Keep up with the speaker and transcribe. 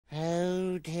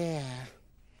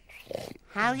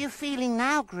How are you feeling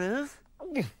now, Groove?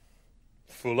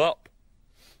 Full up.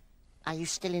 Are you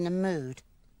still in a mood?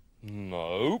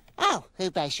 Nope. Oh,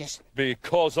 hoobacious.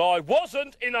 Because I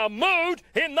wasn't in a mood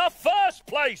in the first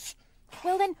place.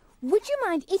 Well then, would you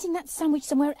mind eating that sandwich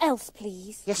somewhere else,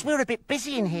 please? Yes, we're a bit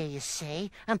busy in here, you see.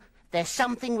 There's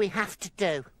something we have to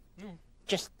do.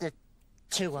 Just the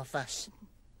two of us.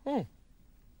 Oh,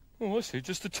 I see.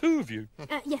 Just the two of you.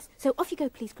 Yes, so off you go,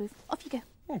 please, Groove. Off you go.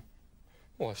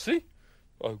 Oh, I see.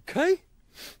 Okay.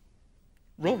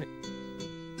 Right.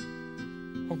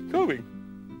 I'm going.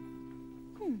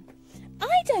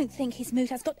 I don't think his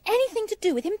mood has got anything to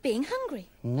do with him being hungry.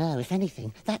 No, if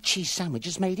anything, that cheese sandwich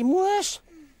has made him worse.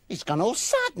 He's gone all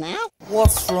sad now.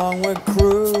 What's wrong with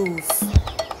Groove?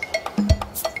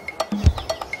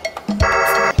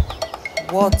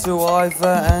 What do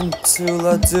Ivor and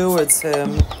Tula do with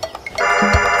him?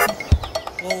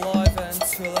 Will Ivor and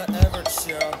Tula ever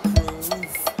cheer up Groove?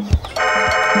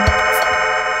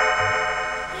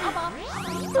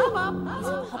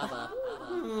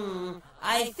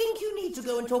 I think you need to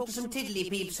go and talk to some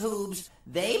tiddly-peeps, Hoobs.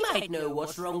 They might know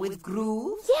what's wrong with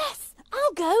Groove. Yes,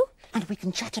 I'll go. And we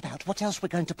can chat about what else we're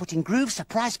going to put in Groove's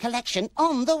surprise collection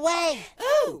on the way.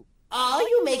 Oh, are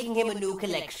you making him a new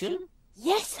collection?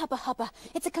 Yes, Hubba Hubba.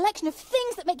 It's a collection of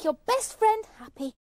things that make your best friend happy.